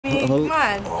come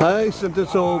on. Hi, Cynthia.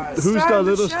 So, who's the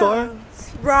little star?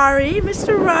 Rarri,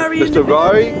 Mr. Rarri. Mr.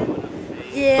 Rarri?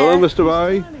 Yeah. Hello, Mr.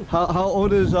 Rarri. How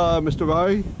old is Mr.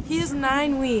 Rarri? He's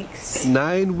 9 weeks.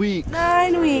 9 weeks.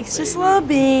 9 weeks, just a little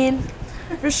bean.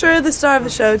 For sure the star of the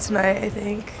show tonight, I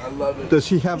think. I love it. Does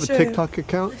he have a TikTok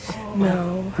account?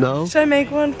 No. No? Should I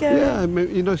make one, Kevin? Yeah, I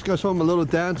mean, you know, he's got some a little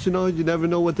dance, you know, you never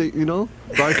know what they, you know?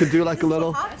 Rarri could do like a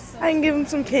little... I can give him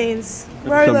some canes.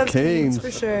 Rarri Some loves canes.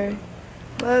 for sure.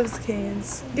 Loves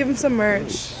canes. Give him some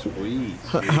merch. Sweet.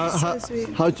 So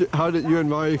sweet. How did you and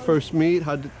Rarri first meet?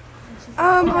 How did...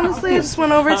 Honestly, I just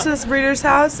went over to this breeder's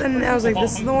house and I was like,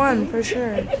 this is the one for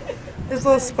sure. There's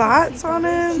little spots on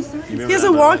him. He has a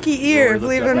wonky ear,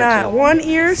 believe it or not. One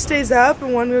ear stays up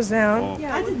and one goes down.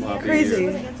 Crazy.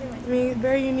 I mean,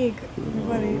 very unique.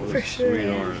 Buddy, for sure.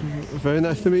 Very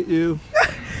nice to meet you.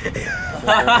 You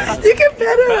can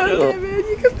pet him, Kevin.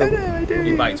 You can pet him. I dare He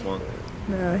you. bites one.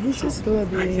 No, he's just a little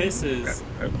baby. Kisses.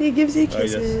 He gives you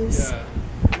kisses.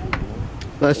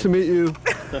 Nice to meet you.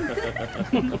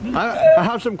 I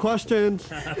have some questions.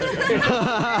 The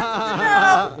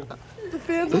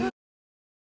fans want to